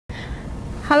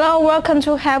Hello, welcome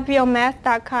to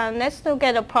helpyourmath.com. Let's look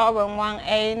at the problem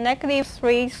 1a, negative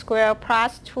 3 squared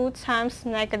plus 2 times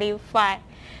negative 5.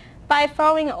 By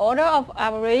following order of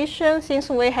operation, since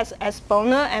we have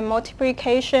exponent and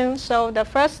multiplication, so the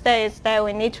first step is that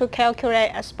we need to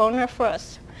calculate exponent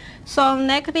first. So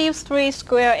negative 3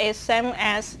 squared is same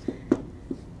as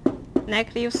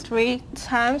negative 3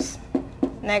 times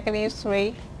negative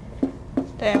 3,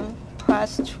 then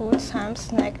plus 2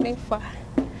 times negative 5.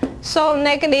 So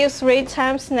negative 3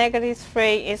 times negative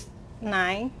 3 is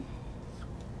 9.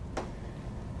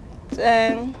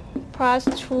 Then plus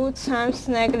 2 times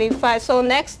negative 5. So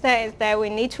next step is that we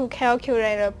need to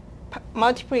calculate the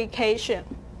multiplication.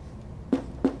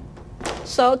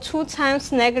 So 2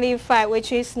 times negative 5,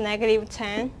 which is negative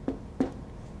 10.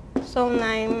 So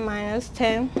 9 minus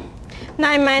 10.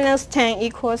 9 minus 10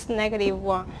 equals negative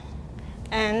 1.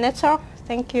 And that's all.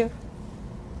 Thank you.